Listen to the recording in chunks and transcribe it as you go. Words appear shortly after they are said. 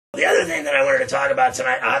the other thing that I wanted to talk about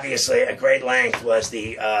tonight, obviously at great length, was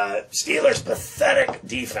the Steelers' pathetic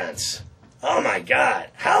defense. Oh my God,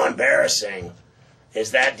 how embarrassing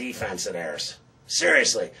is that defense of theirs?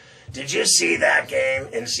 Seriously. Did you see that game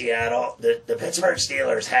in Seattle? The Pittsburgh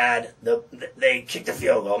Steelers they kicked a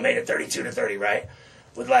field goal, made it 32-30, right?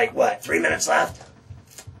 With 3 minutes left?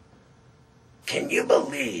 Can you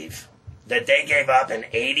believe that they gave up an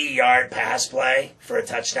 80-yard pass play for a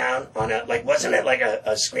touchdown on wasn't it like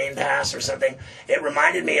a screen pass or something? It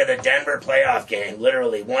reminded me of the Denver playoff game,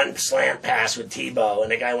 literally. One slant pass with Tebow,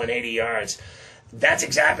 and the guy went 80 yards. That's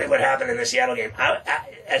exactly what happened in the Seattle game.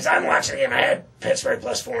 As I'm watching the game, I had Pittsburgh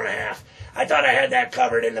plus 4.5. I thought I had that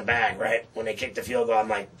covered in the bag, right? When they kicked the field goal, I'm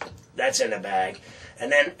like, that's in the bag.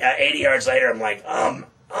 And then 80 yards later, I'm like, oh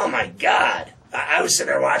my God. I was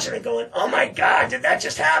sitting there watching it going, oh my God, did that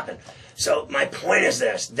just happen? So my point is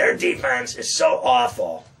this. Their defense is so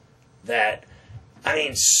awful that,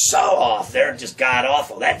 so off. They're just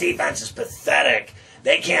god-awful. That defense is pathetic.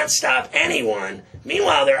 They can't stop anyone.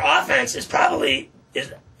 Meanwhile, their offense is probably,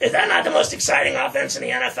 is that not the most exciting offense in the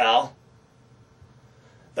NFL?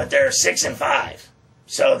 But they're 6-5.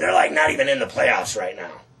 So they're not even in the playoffs right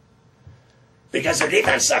now. Because their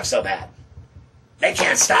defense sucks so bad. They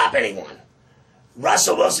can't stop anyone.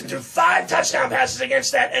 Russell Wilson threw 5 touchdown passes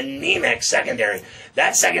against that anemic secondary.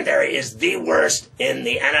 That secondary is the worst in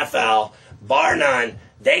the NFL, bar none.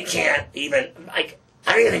 They can't even, I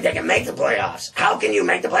don't even think they can make the playoffs. How can you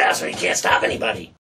make the playoffs when you can't stop anybody?